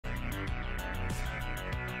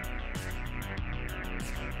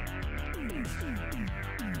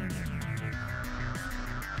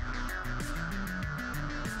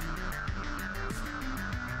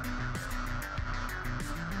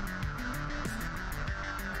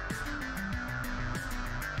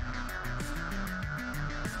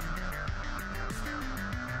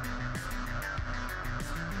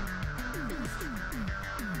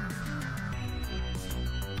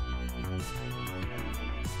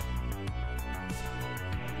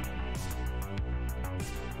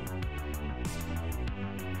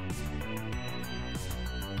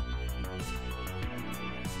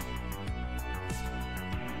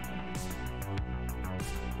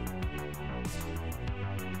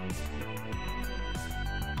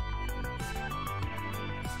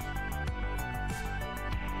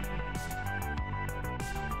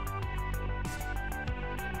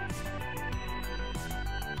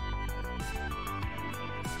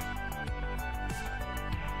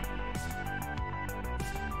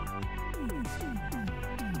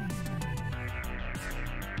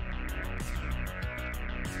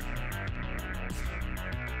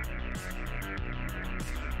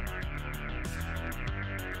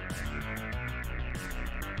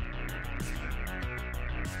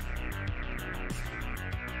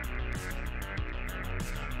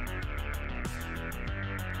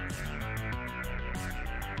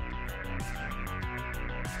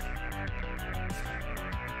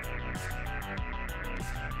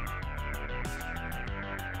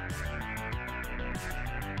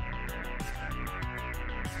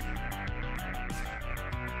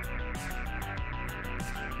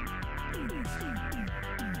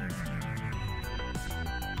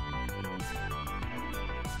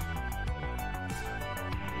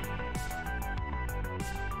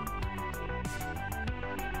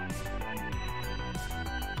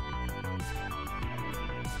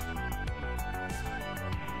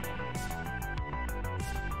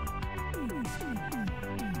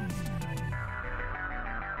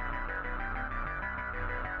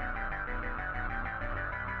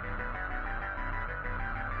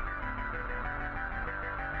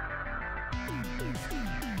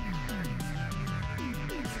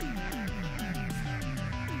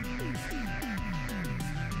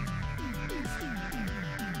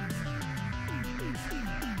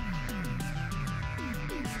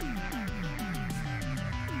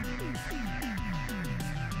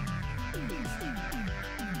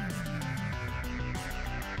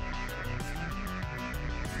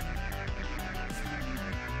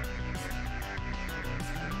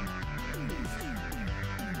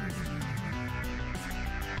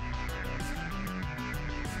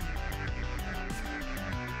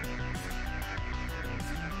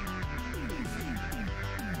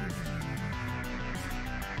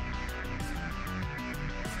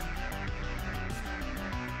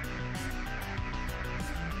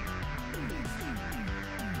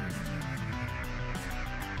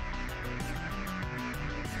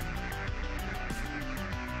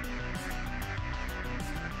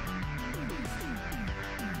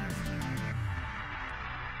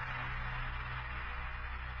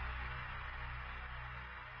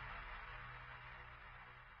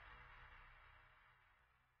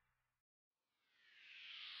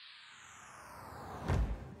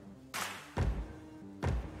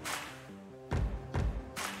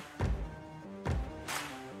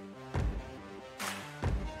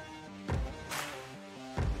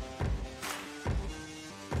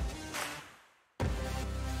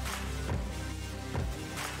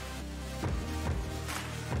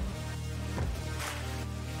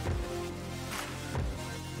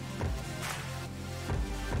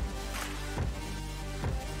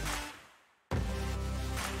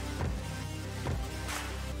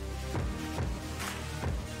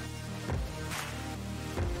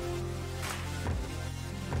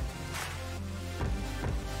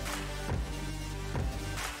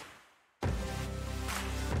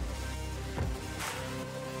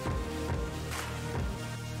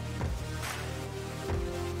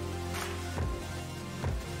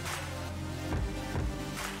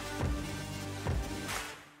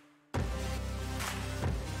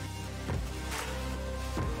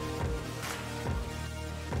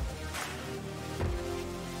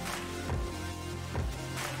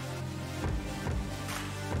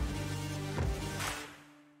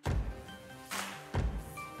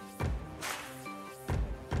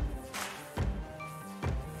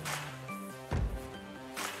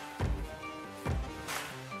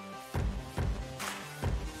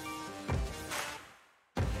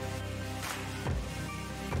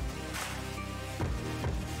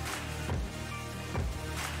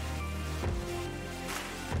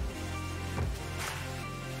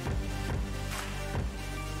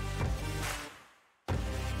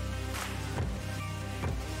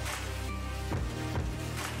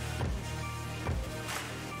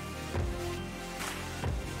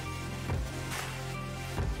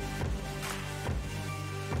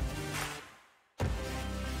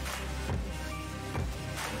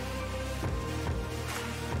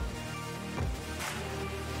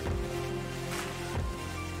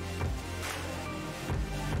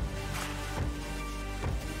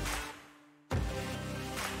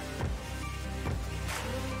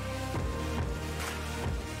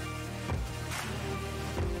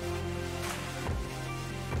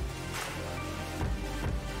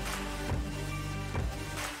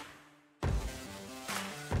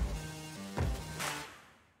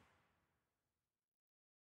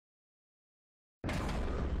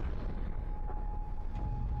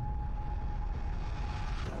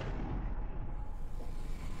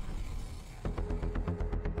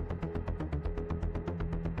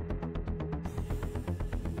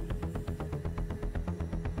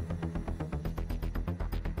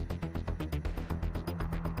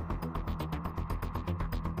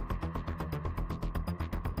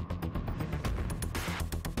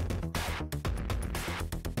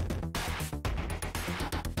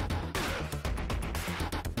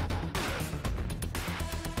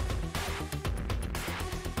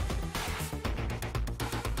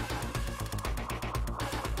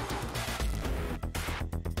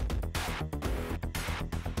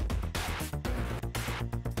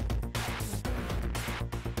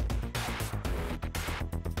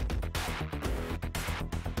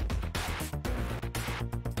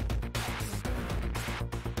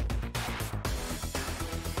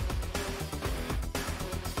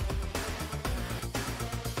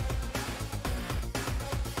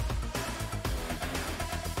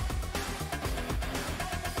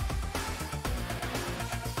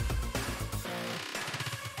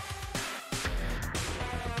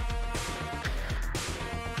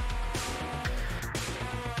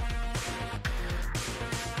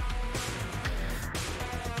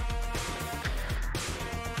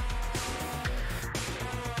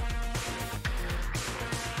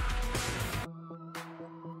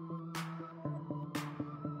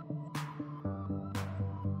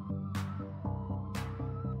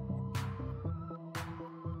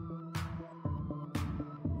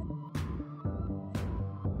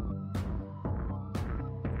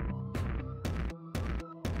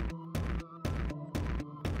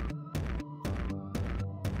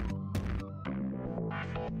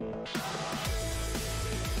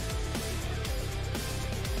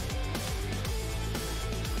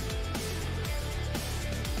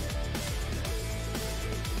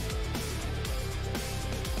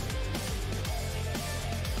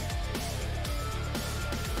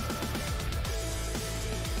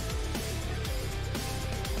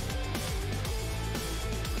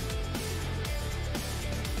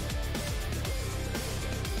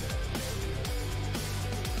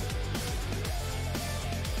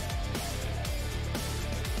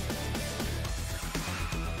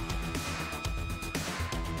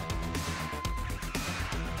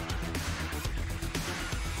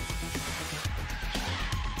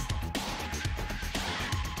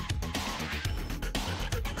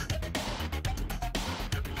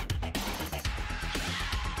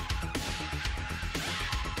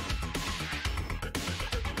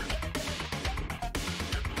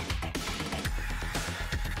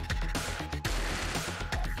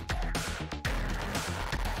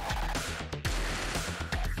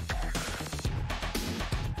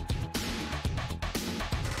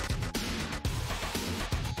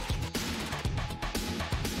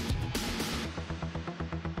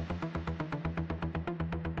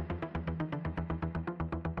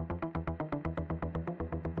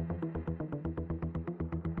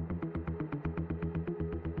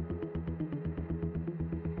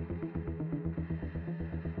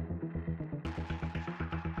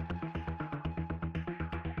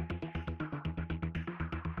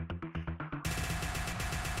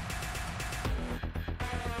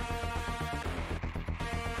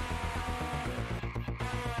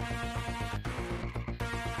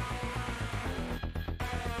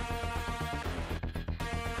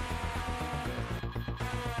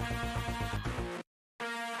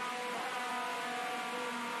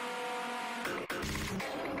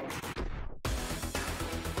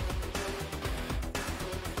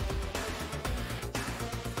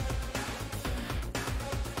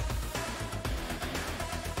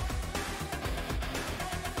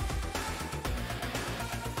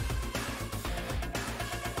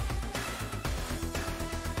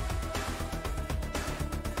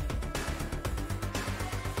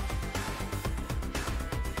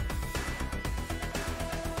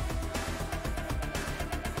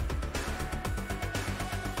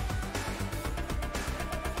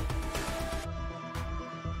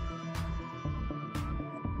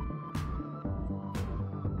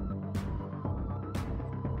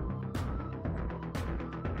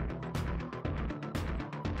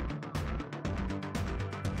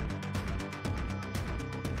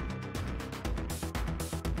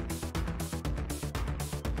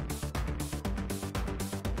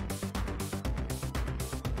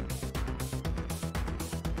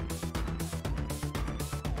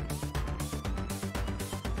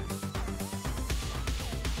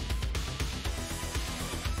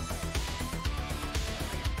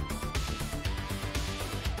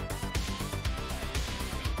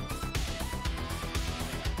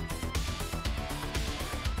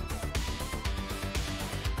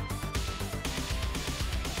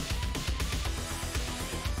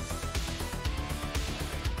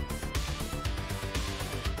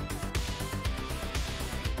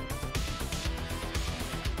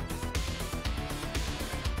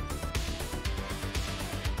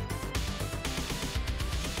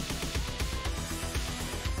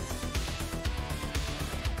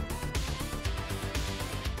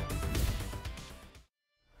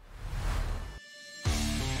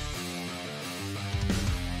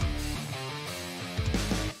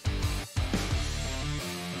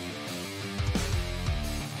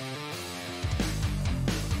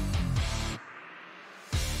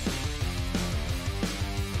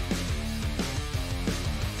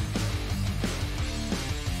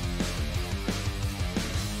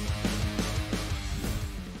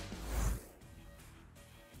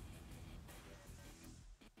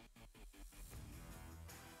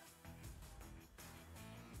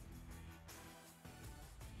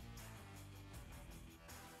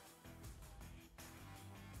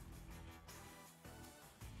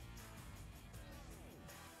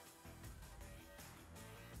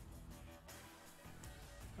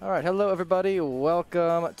All right, hello everybody.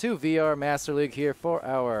 Welcome to VR Master League here for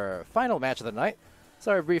our final match of the night.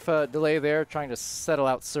 Sorry, brief delay there, trying to settle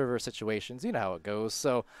out server situations. You know how it goes.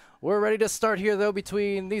 So we're ready to start here, though,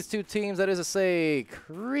 between these two teams. That is to say,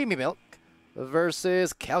 Creamy Milk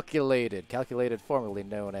versus Calculated. Calculated, formerly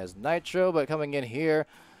known as Nitro, but coming in here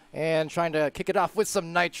and trying to kick it off with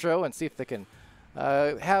some Nitro and see if they can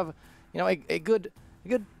have, a good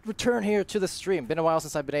return here to the stream. Been a while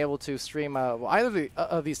since I've been able to stream either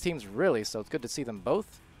of these teams, really, so it's good to see them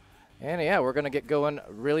both. And yeah, we're going to get going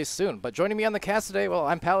really soon. But joining me on the cast today, well,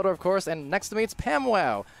 I'm Palidore, of course, and next to me it's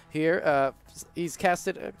PAMWOW here. He's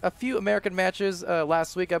casted a few American matches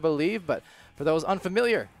last week, I believe, but for those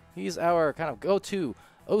unfamiliar, he's our kind of go-to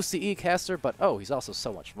OCE caster, but oh, he's also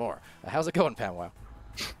so much more. How's it going, PAMWOW?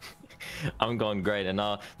 I'm going great, and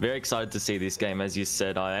very excited to see this game. As you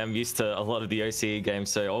said, I am used to a lot of the OCE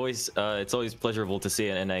games, so it's always pleasurable to see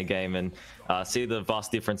an NA game and see the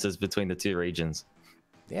vast differences between the two regions.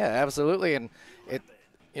 Yeah, absolutely, and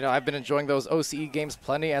I've been enjoying those OCE games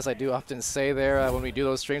plenty, as I do often say there when we do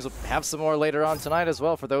those streams. We'll have some more later on tonight as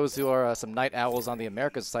well for those who are some night owls on the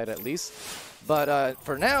Americas side at least. But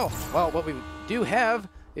for now, well, what we do have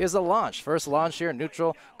is a launch. First launch here,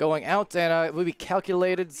 neutral going out, and it will be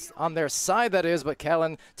Calculated on their side, that is, but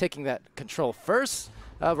Callan taking that control first.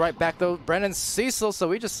 Right back, though, Brennan Cecil, so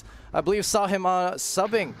we just, I believe, saw him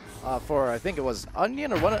subbing for, I think it was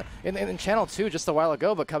Onion or one in Channel 2 just a while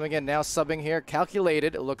ago, but coming in now, subbing here,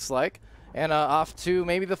 Calculated, it looks like, and off to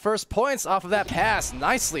maybe the first points off of that pass.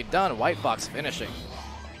 Nicely done, White Fox finishing.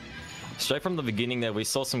 Straight from the beginning there, we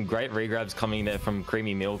saw some great regrabs coming there from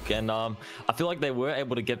Creamy Milk, and I feel like they were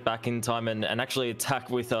able to get back in time and actually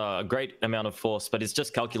attack with a great amount of force, but it's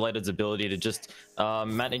just Calculated's ability to just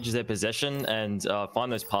manage their possession and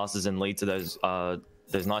find those passes and lead to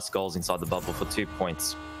those nice goals inside the bubble for 2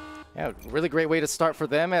 points. Yeah, really great way to start for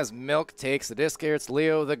them as Milk takes the disc here. It's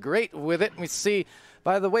Leo the Great with it. We see,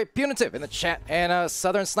 by the way, Punitive in the chat, and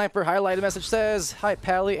Southern Sniper highlighted message says, "Hi,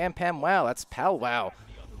 Pally and PAMWOW." That's PALWOW,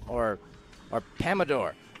 or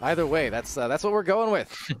Palidore. Either way, that's what we're going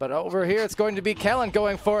with. But over here, it's going to be Callan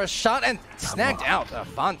going for a shot and snagged out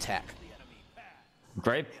Fontac.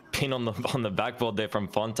 Great pin on the backboard there from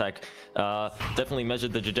Fontac. Definitely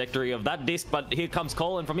measured the trajectory of that disc, but here comes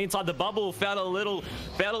Colin from inside the bubble. Found a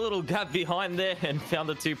little gap behind there and found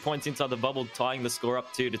the 2 points inside the bubble, tying the score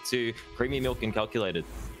up 2-2. Creamy Milk and Calculated.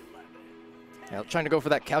 Yeah, trying to go for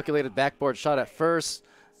that Calculated backboard shot at first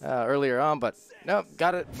earlier on, but nope,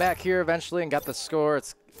 got it back here eventually and got the score.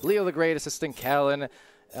 It's Leo the Great assisting Callan.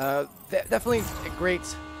 Definitely a great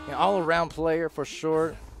all-around player for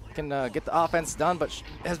sure. Can get the offense done, but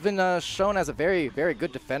has been shown as a very, very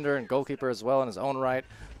good defender and goalkeeper as well in his own right.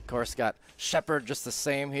 Of course, got Shepard just the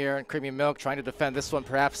same here, and Creamy Milk trying to defend this one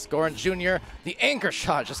perhaps. Goran Jr., the anchor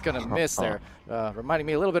shot, just going to miss there. Reminding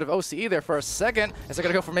me a little bit of OCE there for a second. Is it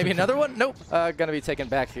going to go for maybe another one? Nope. Going to be taken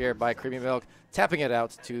back here by Creamy Milk, tapping it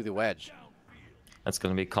out to the wedge. That's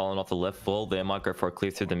going to be Colin off the left wall there. Might go for a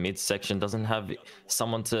clear through the midsection. Doesn't have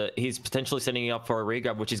someone to... He's potentially setting up for a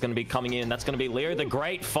regrab, which is going to be coming in. That's going to be Leo the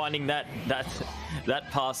Great finding that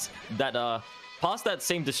pass. Pass that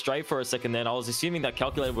seemed to stray for a second then. I was assuming that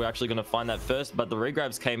Calculated were actually going to find that first, but the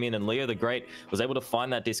regrabs came in and Leo the Great was able to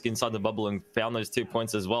find that disc inside the bubble and found those 2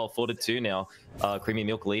 points as well. 4-2 now. Creamy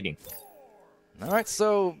Milk leading. All right,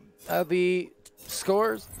 so the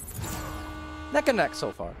scores... neck and neck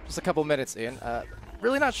so far, just a couple minutes in.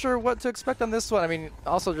 Really not sure what to expect on this one. I mean,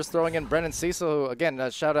 also just throwing in Brennan Cecil, who, again,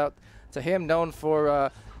 shout out to him, known for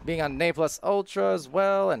being on Nay Plus Ultra as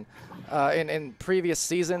well, and in previous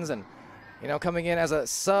seasons, and coming in as a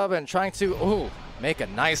sub and trying to make a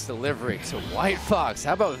nice delivery to White Fox.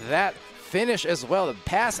 How about that finish as well? The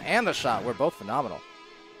pass and the shot were both phenomenal.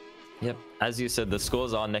 Yep, as you said, the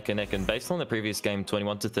scores are neck and neck, and based on the previous game,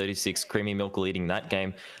 21-36, Creamy Milk leading that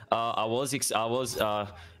game. I was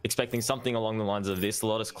expecting something along the lines of this. A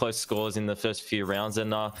lot of close scores in the first few rounds, and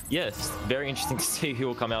yeah, it's very interesting to see who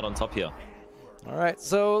will come out on top here. All right,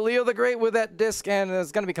 so Leo the Great with that disc, and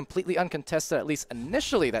it's going to be completely uncontested, at least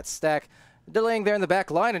initially, that stack. Delaying there in the back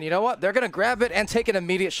line, and you know what? They're going to grab it and take an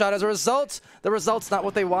immediate shot as a result. The result's not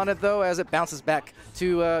what they wanted, though, as it bounces back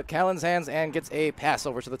to Callan's hands and gets a pass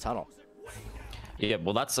over to the tunnel. Yeah,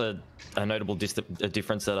 well, that's a notable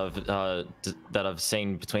difference that I've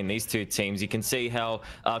seen between these two teams. You can see how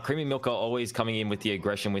Creamy Milk are always coming in with the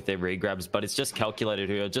aggression with their regrabs, but it's just Calculated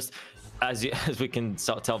who are just... As we can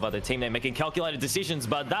tell by the team, they're making calculated decisions,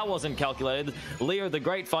 but that wasn't calculated. Leo the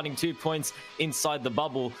Great finding 2 points inside the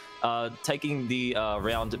bubble, taking the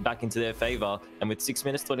round back into their favor. And with 6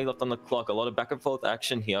 minutes 20 left on the clock, a lot of back and forth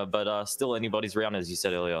action here, but still anybody's round, as you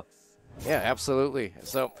said earlier. Yeah, absolutely.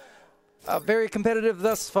 So very competitive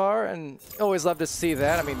thus far, and always love to see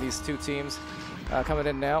that. I mean, these two teams coming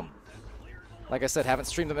in now. Like I said, haven't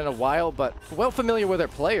streamed them in a while, but well familiar with their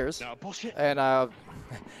players. And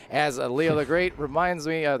as Leo the Great reminds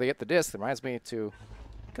me, they get the disc, reminds me to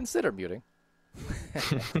consider muting.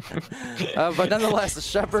 But nonetheless,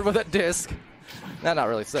 Shepard with a disc. No, not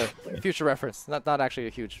really. It's a future reference. Not actually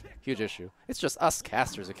a huge issue. It's just us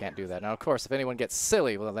casters who can't do that. Now, of course, if anyone gets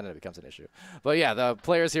silly, well, then it becomes an issue. But yeah, the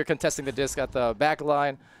players here contesting the disc at the back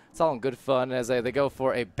line. It's all in good fun as they go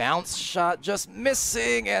for a bounce shot, just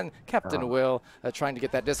missing, and Captain Will trying to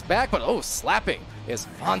get that disc back, but slapping is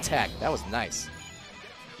Fontac. That was nice.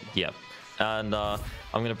 Yep. And I'm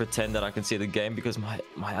going to pretend that I can see the game because my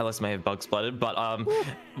Alice may have bug splattered. But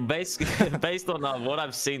based on what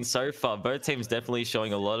I've seen so far, both teams definitely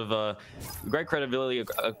showing a lot of great credibility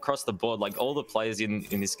across the board. Like all the players in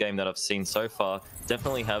this game that I've seen so far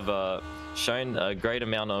definitely have shown a great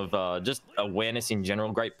amount of just awareness in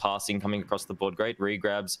general, great passing coming across the board, great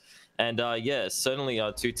regrabs. And yeah, certainly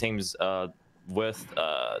two teams worth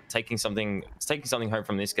taking something home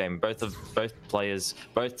from this game. Both players,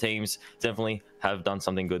 both teams definitely have done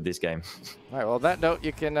something good this game. All right, well, on that note,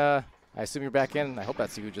 you can I assume you're back in. I hope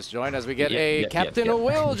that's you who just joined as we get Captain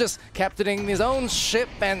Will just captaining his own ship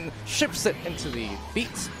and ships it into the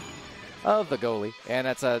feet of the goalie. And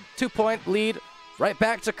that's a 2-point lead right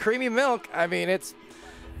back to Creemie Milk. I mean, it's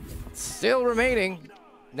still remaining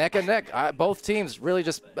neck and neck. Both teams really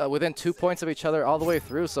just within 2 points of each other all the way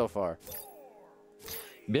through so far.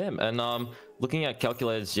 Yeah, and looking at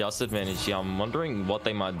Calculated's just advantage here, I'm wondering what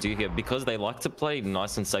they might do here because they like to play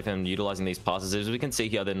nice and safe and utilizing these passes. As we can see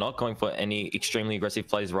here, they're not going for any extremely aggressive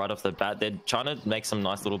plays right off the bat. They're trying to make some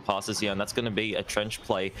nice little passes here, and that's going to be a trench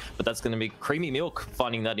play, but that's going to be Creemie Milk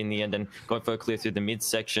finding that in the end and going for a clear through the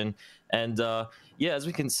midsection. And yeah, as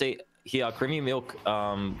we can see here, Creemie Milk,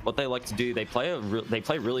 what they like to do, they play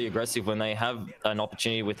really aggressive when they have an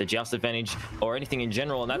opportunity with a joust advantage or anything in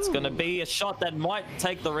general, and that's going to be a shot that might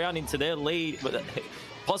take the round into their lead, but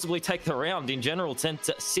possibly take the round in general.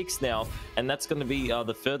 10-6 now, and that's going to be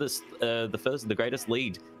the greatest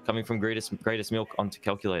lead coming from greatest Milk onto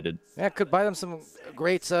Calculated. Yeah, it could buy them some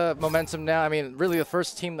great momentum now. I mean, really the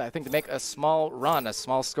first team, I think, to make a small run, a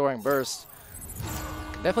small scoring burst.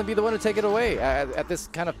 Definitely be the one to take it away at this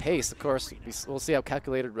kind of pace. Of course, we'll see how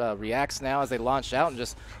Calculated reacts now as they launch out and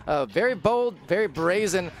just very bold, very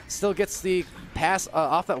brazen, still gets the pass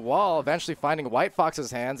off that wall, eventually finding White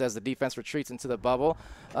Fox's hands as the defense retreats into the bubble.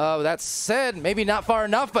 That said, maybe not far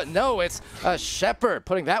enough, but no, it's Shepard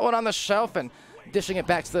putting that one on the shelf and dishing it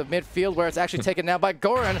back to the midfield where it's actually taken now by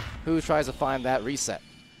Goran, who tries to find that reset.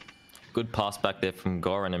 Good pass back there from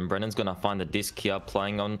Goran, and Brennan's going to find the disc here,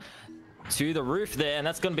 playing on to the roof there, and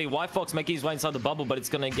that's going to be White Fox making his way inside the bubble, but it's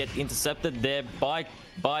going to get intercepted there by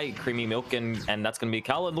Creemie Milk, and that's going to be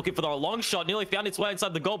Cullen looking for the long shot, nearly found its way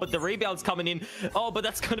inside the goal, but the rebound's coming in. Oh, but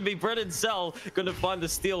that's going to be Brennan Zell going to find the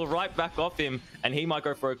steal right back off him, and he might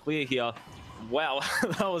go for a clear here. Wow,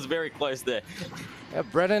 that was very close there. Yeah,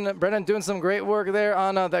 Brennan doing some great work there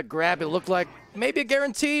on that grab. It looked like maybe a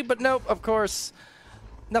guarantee, but nope, of course.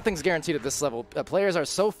 Nothing's guaranteed at this level. Players are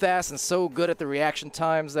so fast and so good at the reaction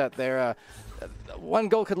times that they're one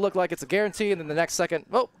goal could look like it's a guarantee, and then the next second,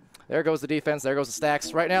 oh, there goes the defense, there goes the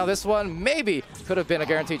stacks. Right now, this one maybe could have been a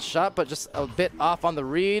guaranteed shot, but just a bit off on the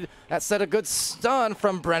read. That set a good stun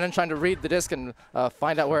from Brennan, trying to read the disc and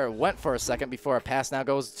find out where it went for a second before a pass now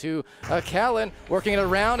goes to Callan, working it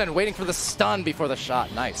around and waiting for the stun before the shot.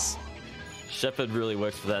 Nice. Shepard really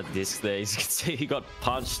worked for that disc there. As you can see, he got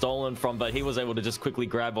punched, stolen from, but he was able to just quickly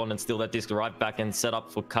grab on and steal that disc right back and set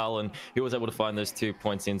up for Cullen. He was able to find those 2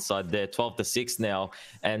 points inside there. 12-6 now,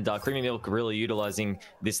 and Creemie Milk really utilizing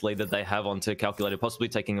this lead that they have onto Calculated, possibly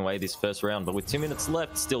taking away this first round. But with 2 minutes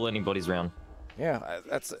left, still anybody's round. Yeah,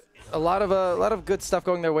 that's a lot of good stuff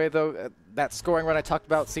going their way, though. That scoring run I talked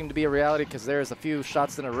about seemed to be a reality because there's a few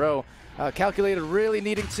shots in a row. Calculated really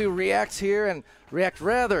needing to react here and react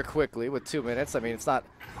rather quickly with 2 minutes. I mean, it's not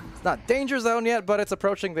danger zone yet, but it's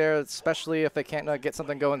approaching there, especially if they can't get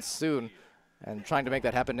something going soon. And trying to make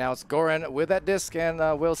that happen now, it's Goran with that disc, and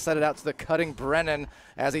will set it out to the cutting Brennan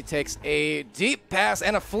as he takes a deep pass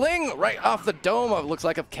and a fling right off the dome of, looks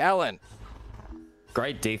like, of Callan.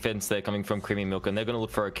 Great defense there coming from Creemie Milk, and they're going to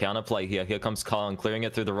look for a counterplay here. Here comes Cullen clearing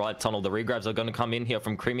it through the right tunnel. The regrabs are going to come in here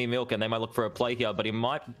from Creemie Milk, and they might look for a play here, but he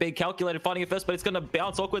might be Calculated finding it first, but it's going to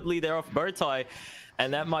bounce awkwardly there off Bowtie,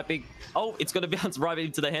 and that might be... Oh, it's going to bounce right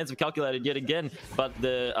into the hands of Calculated yet again, but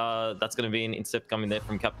that's going to be an intercept coming there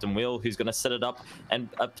from Captain Will, who's going to set it up, and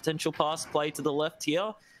a potential pass play to the left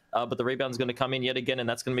here. but the rebound's going to come in yet again, and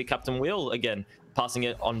that's going to be Captain Will again, passing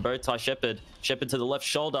it on Bowtie Shepherd. Shepherd to the left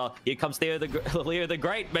shoulder. Here comes Leo the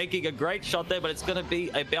Great, making a great shot there, but it's going to be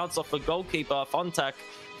a bounce off the goalkeeper, Fontac,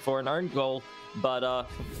 for an own goal. But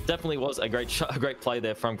definitely was a great shot, a great play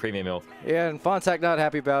there from Creemie Milk. Yeah, and Fontac not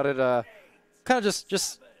happy about it. Kind of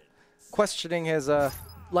just questioning his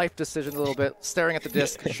life decision a little bit, staring at the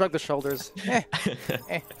disc, shrug the shoulders.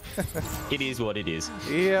 It is what it is.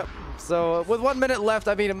 Yep. So with 1 minute left,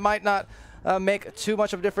 I mean, it might not make too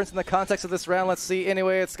much of a difference in the context of this round. Let's see.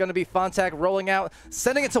 Anyway, it's going to be Fontac rolling out,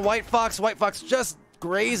 sending it to White Fox. White Fox just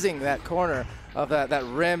grazing that corner of that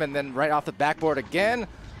rim, and then right off the backboard again.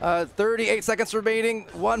 38 seconds remaining.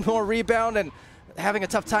 One more rebound, and having a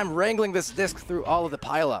tough time wrangling this disc through all of the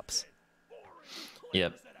pileups.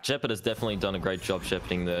 Yep. Shepherd has definitely done a great job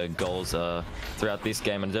shepherding the goals throughout this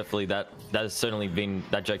game, and definitely that has certainly been,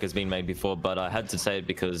 that joke has been made before, but I had to say it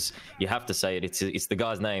because you have to say it. It's the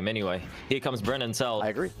guy's name anyway. Here comes Brennan Tell. I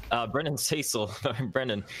agree. Brennan Cecil.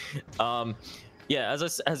 Brennan. Yeah,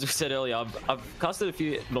 as we said earlier, I've casted a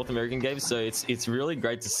few North American games, so it's really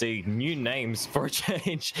great to see new names for a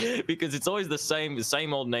change, because it's always the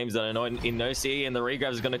same old names that I know in no CE, and the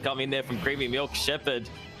regrab is going to come in there from Creemie Milk. Shepherd,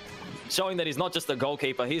 showing that he's not just a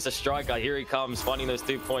goalkeeper, he's a striker. Here he comes, finding those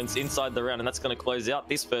 2 points inside the round, and that's going to close out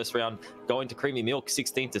this first round, going to Creemie Milk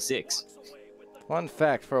 16-6. Fun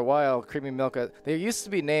fact, for a while, Creemie Milk, they used to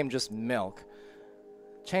be named just Milk.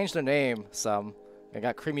 Changed their name some. They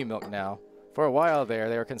got Creemie Milk now. For a while there,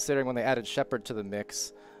 they were considering when they added Shepherd to the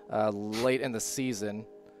mix late in the season.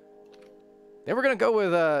 They were going to go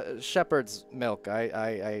with Shepherd's Milk.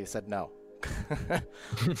 I said no. I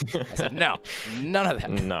said no. None of that.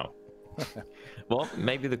 No. Well,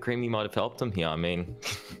 maybe the creamy might have helped them here. I mean,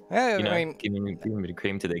 yeah, you know, I mean, giving a bit of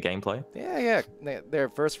cream to their gameplay. Yeah. Their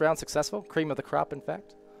first round successful. Cream of the crop, in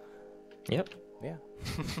fact. Yep. Yeah.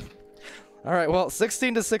 All right, well,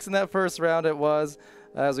 16-6 in that first round it was,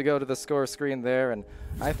 as we go to the score screen there. And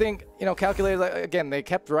I think, you know, calculated, again, they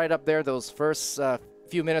kept right up there. Those first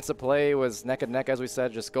few minutes of play was neck and neck, as we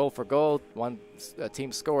said, just goal for goal. One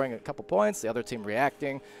team scoring a couple points, the other team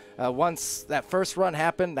reacting. Once that first run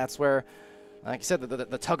happened, that's where, like you said,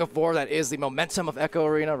 the tug of war that is the momentum of Echo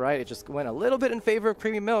Arena, right? It just went a little bit in favor of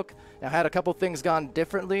Creemie Milk. Now, had a couple things gone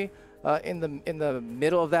differently in the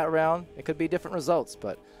middle of that round, it could be different results.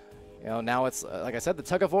 But, you know, now it's, like I said, the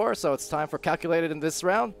tug of war, so it's time for Calculated in this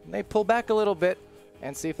round. They pull back a little bit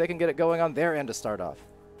and see if they can get it going on their end to start off.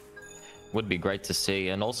 Would be great to see,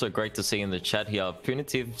 and also great to see in the chat here,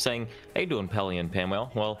 Punitive saying, "How you doing, Pally and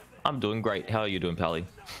PAMWOW?" Well, I'm doing great. How are you doing, Pally?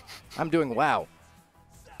 I'm doing wow.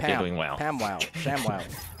 You're doing wow. PAMWOW. ShamWow.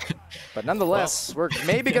 But nonetheless, we're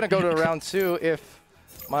maybe going to go to round two if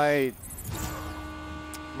my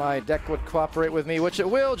deck would cooperate with me, which it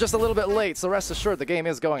will, just a little bit late. So rest assured, the game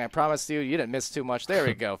is going. I promised you, you didn't miss too much. There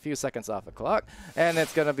we go. A few seconds off the clock. And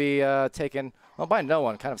it's going to be taken, well, by no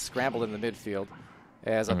one, kind of scrambled in the midfield.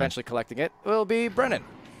 As eventually collecting it will be Brennan.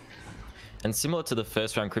 And similar to the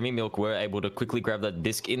first round, Creemie Milk were able to quickly grab that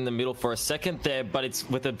disc in the middle for a second there, but it's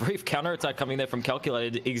with a brief counterattack coming there from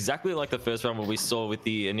Calculated, exactly like the first round where we saw with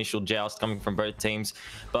the initial joust coming from both teams.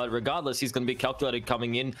 But regardless, he's going to be Calculated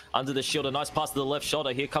coming in under the shield. A nice pass to the left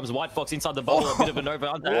shoulder. Here comes White Fox inside the bubble. A bit of an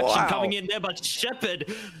over-under action coming in there, but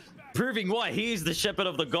Shepherd proving why he's the Shepherd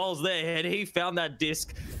of the goals there, and he found that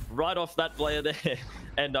disc right off that player there.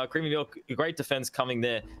 And Creemie Milk, great defense coming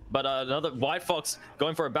there. But another White Fox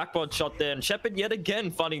going for a backboard shot there, and Shepherd yet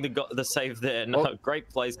again finding the save there. No, great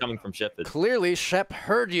plays coming from Shepherd. Clearly, Shep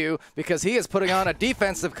heard you, because he is putting on a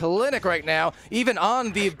defensive clinic right now, even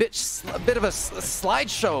on the bit of a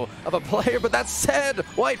slideshow of a player. But that said,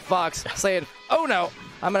 White Fox saying, "Oh no,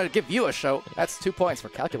 I'm going to give you a show." That's 2 points for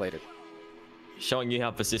Calculated. Showing you how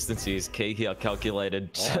persistency is key here, Calculated.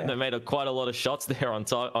 Oh, yeah. They made quite a lot of shots there on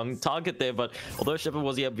target there, but although Shepherd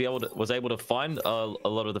was able to find a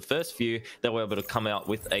lot of the first few, they were able to come out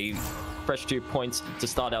with a fresh 2 points to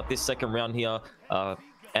start out this second round here.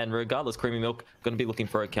 And regardless, Creemie Milk going to be looking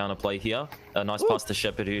for a counterplay here. A nice pass to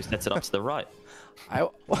Shepherd, who sets it up to the right.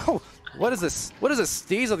 Whoa, what is this? What is this?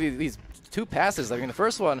 These two passes. I mean, the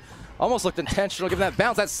first one almost looked intentional, given that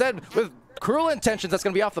bounce. That said, with cruel intentions, that's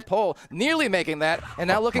going to be off the pole, nearly making that, and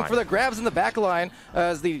now looking for the grabs in the back line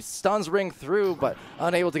as the stuns ring through, but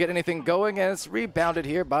unable to get anything going, and it's rebounded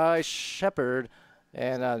here by Shepherd,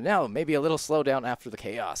 and now maybe a little slowdown after the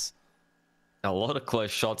chaos. A lot of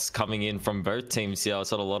close shots coming in from both teams here. I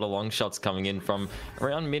saw a lot of long shots coming in from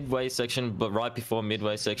around midway section, but right before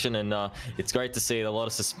midway section, and it's great to see a lot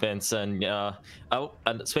of suspense. And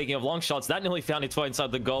and speaking of long shots, that nearly found its way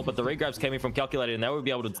inside the goal, but the regrabs came in from Calculated, and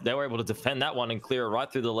they were able to defend that one and clear it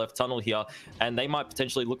right through the left tunnel here. And they might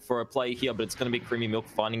potentially look for a play here, but it's going to be Creemie Milk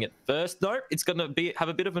finding it first. No, it's going to have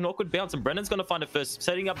a bit of an awkward bounce, and Brennan's going to find it first,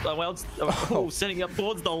 setting up setting up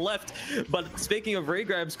towards the left. But speaking of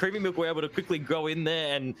regrabs, Creemie Milk were able to quickly go in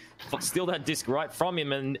there and steal that disc right from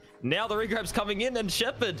him, and now the regrab's coming in, and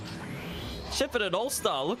Shepard at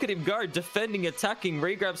All-Star, look at him go, defending, attacking,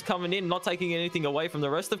 regrabs coming in, not taking anything away from the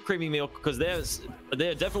rest of Creemie Milk, because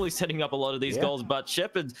they're definitely setting up a lot of these goals, but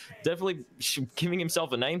Shepard definitely giving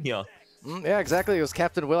himself a name here. Yeah, exactly. It was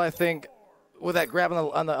Captain Will, I think, with that grab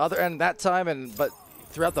on the other end that time, but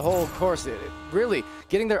throughout the whole course, it really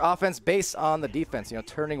getting their offense based on the defense,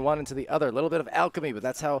 turning one into the other. A little bit of alchemy, but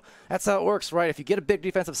that's how it works, right? If you get a big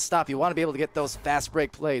defensive stop, you want to be able to get those fast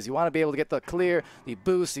break plays. You want to be able to get the clear, the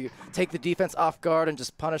boost. You take the defense off guard and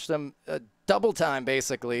just punish them double time,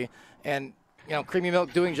 basically. And, Creemie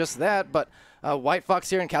Milk doing just that, but White Fox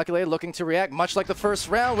here and Calculated looking to react, much like the first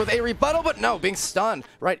round with a rebuttal, but no, being stunned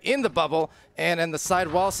right in the bubble. And in the side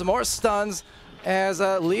wall, some more stuns, as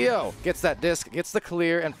Leo gets that disc, gets the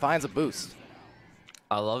clear, and finds a boost.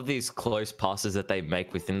 I love these close passes that they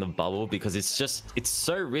make within the bubble, because it's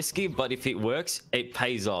so risky, but if it works, it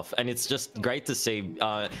pays off. And it's just great to see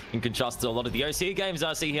in contrast to a lot of the OC games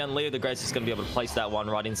I see here. And Leo the Great's just going to be able to place that one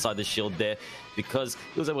right inside the shield there, because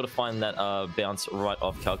he was able to find that bounce right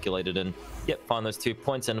off Calculated and find those 2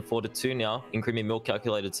 points, and 4-2 now in Creemie Milk.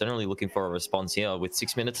 Calculated certainly looking for a response here with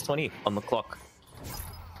 6 minutes 20 on the clock.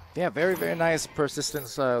 Yeah, very, very nice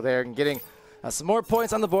persistence there, and getting some more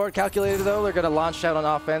points on the board. Calculated, though, they're going to launch out on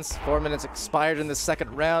offense. 4 minutes expired in the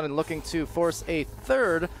second round, and looking to force a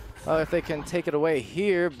third if they can take it away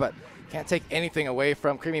here, but can't take anything away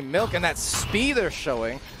from Creemie Milk, and that speed they're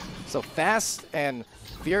showing. So fast and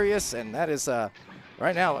furious, and that is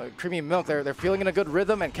right now, Creemie Milk, they're feeling in a good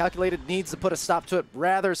rhythm, and Calculated needs to put a stop to it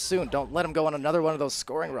rather soon. Don't let them go on another one of those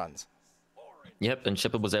scoring runs. Yep, and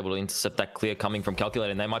Shepard was able to intercept that clear coming from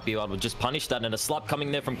Calculated, and they might be able to just punish that. And a slap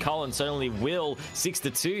coming there from Cullen certainly will.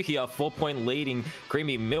 6-2 here, 4-point leading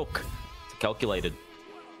Creemie Milk to Calculated.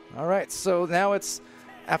 All right, so now it's,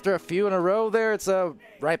 after a few in a row there, it's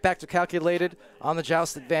right back to Calculated on the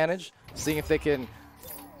joust advantage, seeing if they can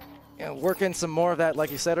work in some more of that, like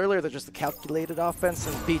you said earlier, they're just the Calculated offense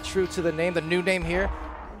and be true to the name, the new name here,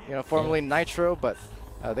 formerly Nitro, but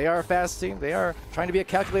they are a fast team. They are trying to be a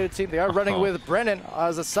calculated team. They are running with Brennan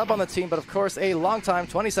as a sub on the team, but of course a long-time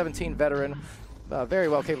 2017 veteran, very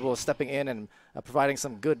well capable of stepping in and providing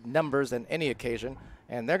some good numbers on any occasion.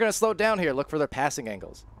 And they're going to slow down here, look for their passing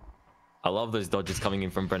angles. I love those dodges coming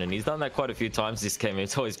in from Brennan. He's done that quite a few times this game.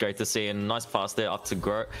 It's always great to see. And a nice pass there up to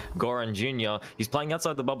Goran Jr. He's playing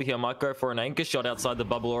outside the bubble here. Might go for an anchor shot outside the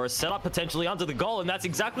bubble or a setup potentially under the goal. And that's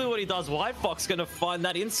exactly what he does. White Fox going to find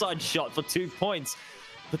that inside shot for 2 points.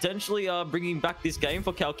 Potentially bringing back this game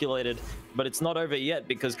for Calculated. But it's not over yet,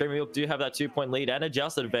 because Creemie Milk do have that 2-point lead and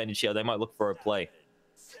adjusted advantage here. They might look for a play.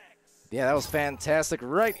 Yeah, that was fantastic.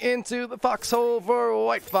 Right into the foxhole for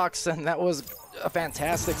White Fox, and that was a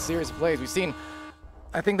fantastic series of plays. We've seen,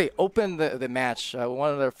 I think they opened the match.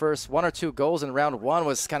 One of their first 1 or 2 goals in round 1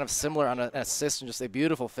 was kind of similar on an assist and just a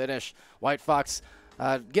beautiful finish. White Fox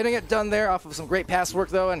getting it done there off of some great pass work,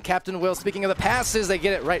 though, and Captain Will, speaking of the passes, they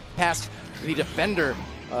get it right past the defender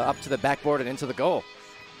up to the backboard and into the goal.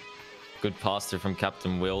 Good pass there from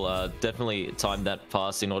Captain Will. Definitely timed that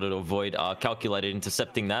pass in order to avoid Calculated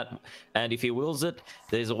intercepting that. And if he wills it,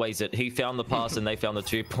 there's always it. He found the pass and they found the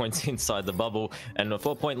 2 points inside the bubble. And a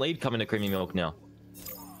 4-point lead coming to Creemie Milk now.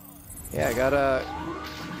 Yeah,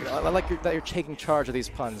 I like that you're taking charge of these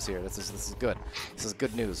puns here. This is good. This is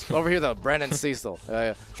good news. Over here, though, Brandon Cecil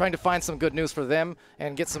trying to find some good news for them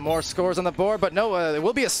and get some more scores on the board. But no, there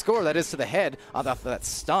will be a score that is to the head off that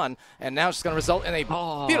stun. And now it's just going to result in a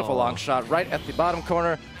beautiful long shot right at the bottom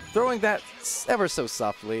corner, throwing that ever so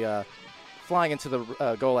softly, flying into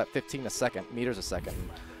the goal at 15 meters a second.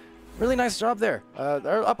 Really nice job there.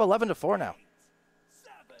 They're up 11-4 now.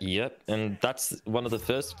 Yep, and that's one of the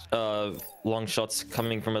first long shots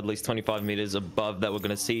coming from at least 25 meters above that we're going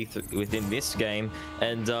to see within this game.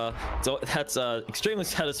 And so that's extremely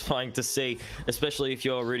satisfying to see, especially if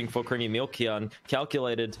you're rooting for Creemie Milk here. And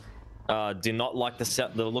Calculated, do not like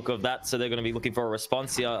the look of that, so they're going to be looking for a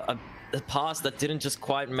response here. A pass that didn't just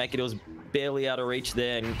quite make it. It was barely out of reach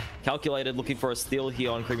there, and Calculated looking for a steal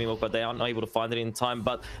here on Creemie Milk, but they aren't able to find it in time.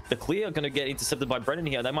 But the clear are going to get intercepted by Brennan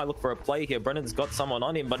here. They might look for a play here. Brennan's got someone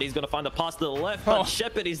on him, but he's going to find a pass to the left. But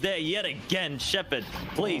Shepard is there yet again. Shepard,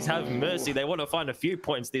 please have mercy. They want to find a few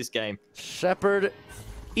points this game. Shepard,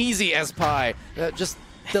 easy as pie. Just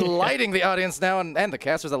delighting the audience now and the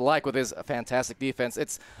casters alike with his fantastic defense.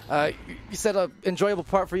 It's, you said, an enjoyable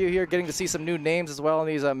part for you here, getting to see some new names as well in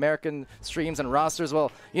these American streams and rosters.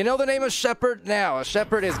 Well, you know the name of Shepard now.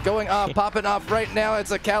 Shepard is going off, popping off right now.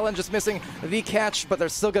 It's a Callan just missing the catch, but they're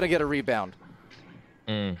still going to get a rebound.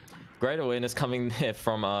 Great awareness coming there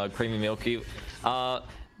from Creemie Milky.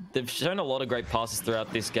 They've shown a lot of great passes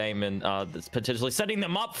throughout this game, and it's potentially setting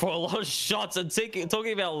them up for a lot of shots. And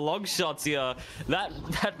talking about long shots here, that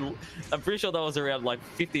I'm pretty sure that was around like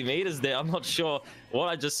 50 meters there. I'm not sure what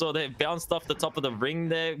I just saw there. Bounced off the top of the ring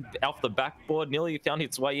there, off the backboard, nearly found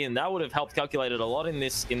its way in. That would have helped Calculated a lot in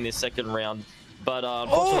this second round. But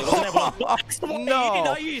unfortunately, wasn't able to... No!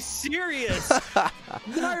 Are you serious?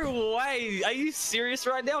 No way! Are you serious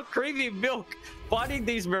right now? Creemie Milk finding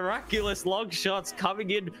these miraculous long shots coming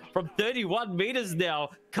in from 31 meters now.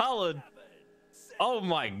 Cullen, oh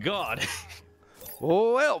my god.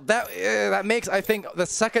 Well, that makes, I think, the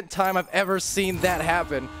second time I've ever seen that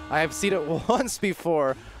happen. I have seen it once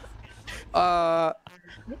before. All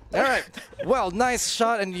right. Well, nice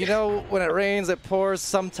shot, and you know, when it rains, it pours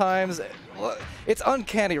sometimes. It's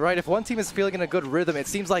uncanny, right? If one team is feeling in a good rhythm, it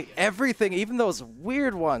seems like everything, even those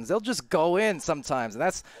weird ones, they'll just go in sometimes. And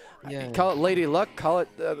that's, call it lady luck, call it,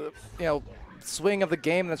 you know, swing of the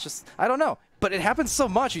game. That's just, I don't know. But it happens so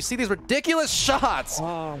much. You see these ridiculous shots.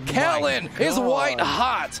 Oh, Callan is white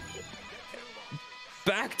hot.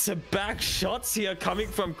 Back-to-back shots here coming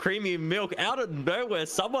from Creemie Milk out of nowhere.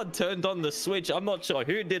 Someone turned on the switch. I'm not sure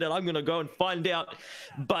who did it. I'm going to go and find out.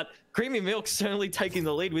 But Creemie Milk certainly taking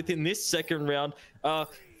the lead within this second round.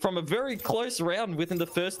 From a very close round within the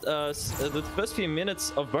first few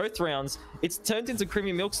minutes of both rounds, it's turned into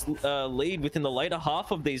Creemie Milk's lead within the later half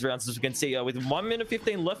of these rounds. As you can see, with 1 minute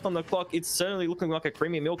 15 left on the clock, it's certainly looking like a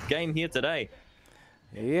Creemie Milk game here today.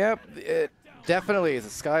 Yep, definitely. The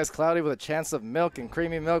sky is cloudy with a chance of milk, and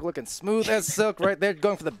Creemie Milk looking smooth as silk right there,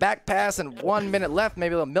 going for the back pass, and 1 minute left.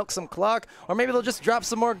 Maybe they'll milk some clock, or maybe they'll just drop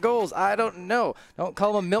some more goals. I don't know. Don't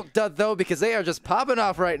call them a milk dud, though, because they are just popping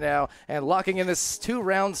off right now and locking in this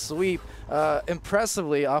 2-round sweep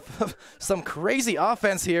impressively off of some crazy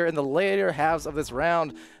offense here in the later halves of this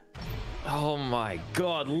round. Oh my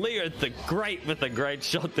god, Leo the Great with a great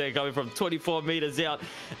shot there coming from 24 meters out,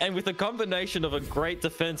 and with a combination of a great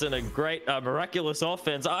defense and a great miraculous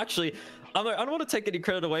offense. Actually, I don't want to take any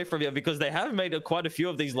credit away from you, because they have made quite a few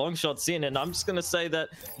of these long shots in, and I'm just going to say that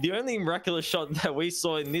the only miraculous shot that we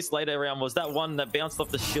saw in this later round was that one that bounced off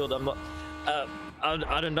the shield. I'm not...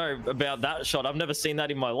 I don't know about that shot. I've never seen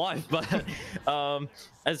that in my life, but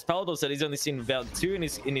as Palidore said, he's only seen about 2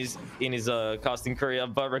 in his casting career.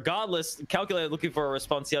 But regardless, Calculated looking for a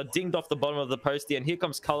response here, dinged off the bottom of the post here, and here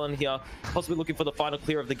comes Cullen here, possibly looking for the final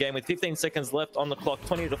clear of the game with 15 seconds left on the clock.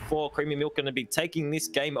 20-4, Creemie Milk going to be taking this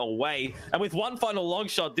game away, and with one final long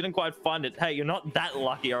shot, didn't quite find it. Hey, you're not that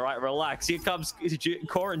lucky, all right? Relax. Here comes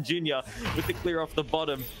Corin Jr. with the clear off the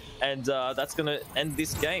bottom, and that's going to end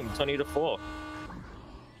this game, 20-4.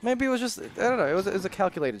 Maybe it was just, I don't know, it was a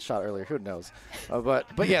calculated shot earlier, who knows. But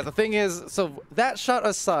yeah, the thing is, so that shot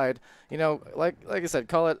aside, you know, like I said,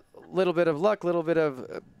 call it a little bit of luck, little bit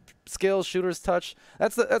of skill, shooter's touch.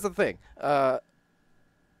 That's the thing.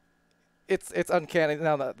 It's uncanny.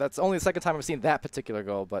 Now, that's only the second time I've seen that particular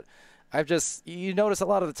goal, but you notice a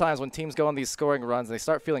lot of the times when teams go on these scoring runs and they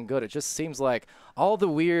start feeling good, it just seems like all the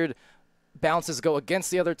weird bounces go against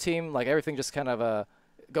the other team, like everything just kind of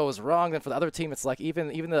goes wrong. Then for the other team, it's like even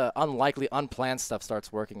the unlikely, unplanned stuff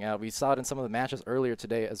starts working out. We saw it in some of the matches earlier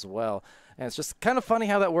today as well, and it's just kind of funny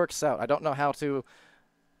how that works out. I don't know how to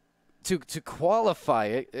qualify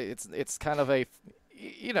it. It's kind of a,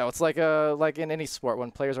 you know, it's like in any sport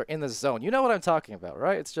when players are in the zone. You know what I'm talking about,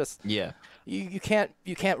 right? It's just, yeah. You can't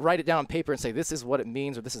write it down on paper and say this is what it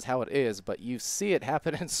means or this is how it is, but you see it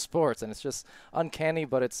happen in sports, and it's just uncanny.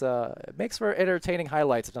 But it makes for entertaining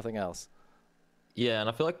highlights if nothing else. Yeah, and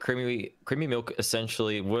I feel like Creemie Milk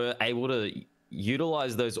essentially were able to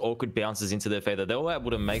utilize those awkward bounces into their favor. They were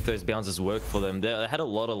able to make those bounces work for them. They had a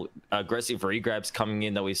lot of aggressive regrabs coming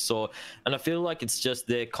in that we saw, and I feel like it's just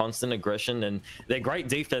their constant aggression and their great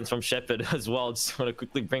defense from Shepard as well. Just want to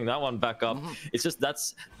quickly bring that one back up. It's just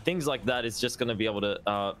that's things like that is just going to be able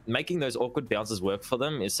to making those awkward bounces work for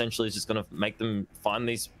them. Essentially, is just going to make them find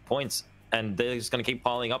these points. and they're just going to keep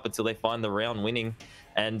piling up until they find the round winning.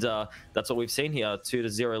 And that's what we've seen here.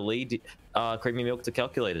 2-0 lead, Creemie Milk to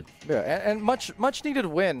Calculated. Yeah, and much needed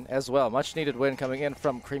win as well. Much needed win coming in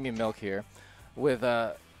from Creemie Milk here, with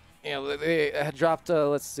you know, they had dropped.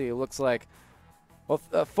 Let's see, it looks like, well,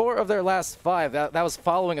 4 of their last 5. That was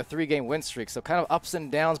following a 3-game win streak. So kind of ups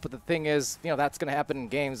and downs. But the thing is, you know, that's going to happen in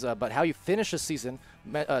games. But how you finish a season,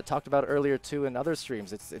 talked about earlier too in other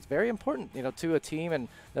streams. It's very important, you know, to a team, and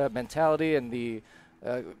the mentality and the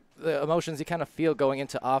emotions you kind of feel going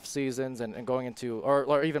into off seasons and going into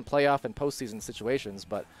or even playoff and postseason situations.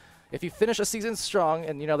 But if you finish a season strong,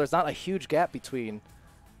 and you know there's not a huge gap between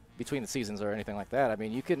the seasons or anything like that, I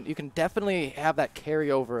mean you can definitely have that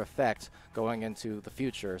carryover effect going into the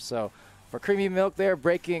future. So for Creemie Milk, they're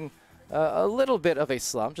breaking a little bit of a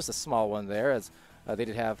slump, just a small one there, as they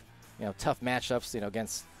did have, you know, tough matchups, you know,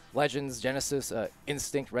 against Legends, Genesis,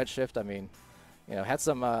 Instinct, Redshift. I mean, you know, had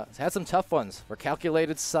some tough ones for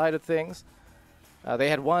Calculated side of things. They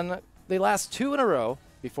had won the last 2 in a row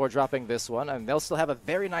before dropping this one, and they'll still have a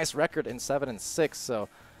very nice record in 7-6. So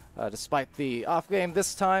despite the off game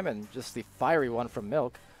this time and just the fiery one from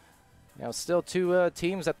Milk, you know, still 2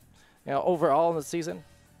 teams that, you know, overall in the season,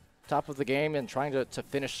 top of the game and trying to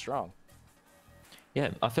finish strong. Yeah,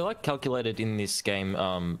 I feel like Calculated in this game,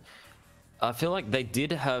 I feel like they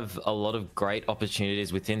did have a lot of great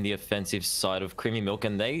opportunities within the offensive side of Creemie Milk,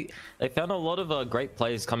 and they found a lot of great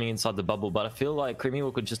players coming inside the bubble, but I feel like Creemie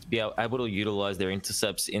Milk would just be able to utilize their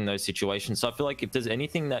intercepts in those situations. So I feel like if there's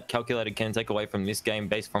anything that Calculated can take away from this game,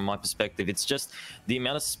 based from my perspective, it's just the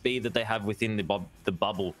amount of speed that they have within the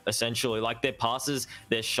bubble, essentially. Like their passes,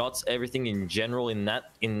 their shots, everything in general in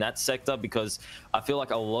that sector, because I feel like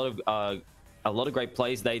a lot of great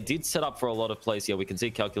plays. They did set up for a lot of plays here. We can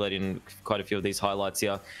see Calculated in quite a few of these highlights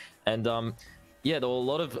here. And yeah, there were a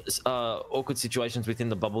lot of awkward situations within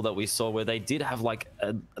the bubble that we saw where they did have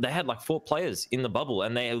they had like 4 players in the bubble,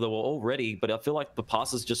 and they were all ready, but I feel like the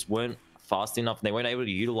passes just weren't fast enough. They weren't able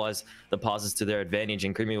to utilize the passes to their advantage,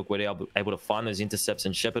 and Creemie Milk were able to find those intercepts,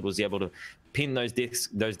 and Shepard was able to pin those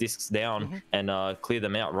discs down and clear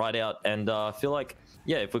them right out. And I feel like,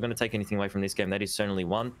 yeah, if we're going to take anything away from this game, that is certainly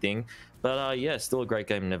one thing. But yeah, still a great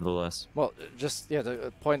game nevertheless. Well, just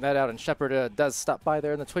to point that out, and Shepard does stop by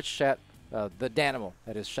there in the Twitch chat. The Danimal,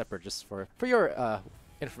 that is Shepard, just for your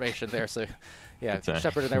information there. So yeah,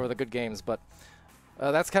 Shepard in there with the good games. But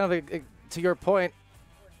that's kind of to your point.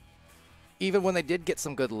 Even when they did get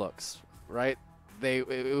some good looks, right?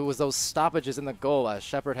 It was those stoppages in the goal.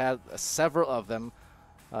 Shepard had several of them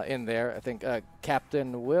in there. I think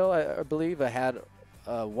Captain Will, I believe, had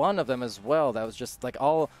one of them as well. That was just like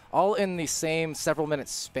all in the same several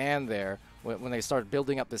minutes span there when they started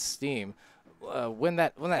building up this steam. When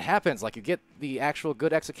that happens, like you get the actual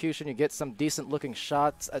good execution, you get some decent looking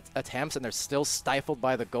shots attempts, and they're still stifled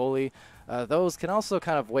by the goalie. Those can also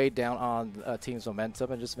kind of weigh down on a team's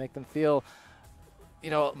momentum and just make them feel, you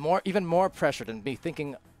know, even more pressured and be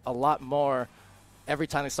thinking a lot more every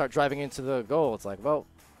time they start driving into the goal. It's like, well,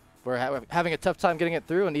 we're having a tough time getting it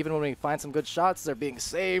through, and even when we find some good shots, they're being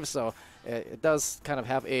saved. So it does kind of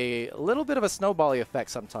have a little bit of a snowbally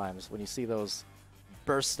effect sometimes when you see those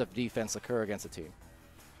bursts of defense occur against a team.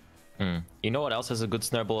 You know what else has a good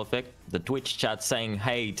snowball effect? The Twitch chat saying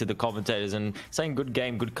hey to the commentators and saying good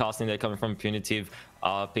game, good casting. They're coming from Punitive,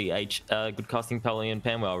 RPH, good casting, Pally and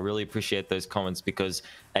PAMWOW. I really appreciate those comments because,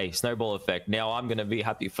 hey, snowball effect. Now I'm going to be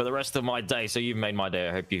happy for the rest of my day. So you've made my day.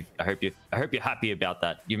 I hope you're happy about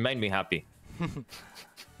that. You've made me happy.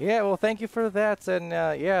 Yeah, well, thank you for that. And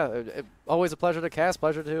yeah, always a pleasure to cast.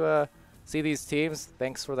 Pleasure to see these teams.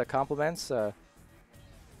 Thanks for the compliments.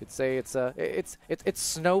 Could say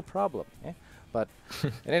it's no problem, eh? But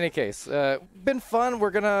in any case, been fun. We're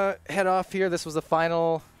gonna head off here. This was the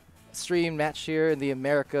final stream match here in the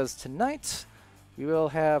Americas tonight. We will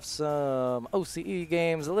have some OCE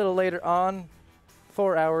games a little later on,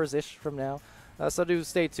 4 hours ish from now. So do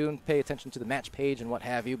stay tuned, pay attention to the match page and what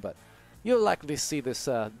have you. But you'll likely see this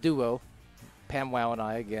duo, PAMWOW and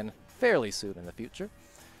I, again fairly soon in the future.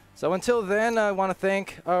 So until then, I want to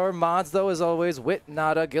thank our mods, though, as always, Wit,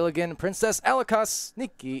 Nada, Gilligan, Princess Alakas,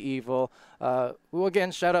 Sneaky Evil, who,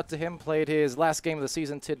 again, shout out to him, played his last game of the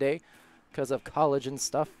season today because of college and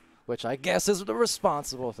stuff, which I guess is the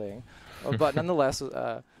responsible thing. But nonetheless,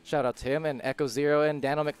 shout out to him, and Echo Zero and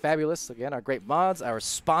Dano McFabulous, again, our great mods, our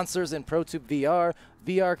sponsors in ProTube VR,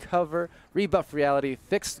 VR Cover, Rebuff Reality,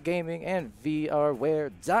 Fixed Gaming, and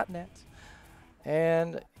VRware.net.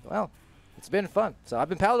 And, well, it's been fun. So I've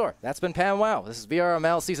been Palidore. That's been PAMWOW. This is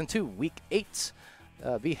VRML Season 2, Week 8.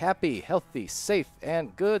 Be happy, healthy, safe,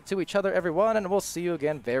 and good to each other, everyone, and we'll see you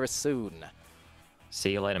again very soon.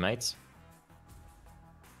 See you later, mates.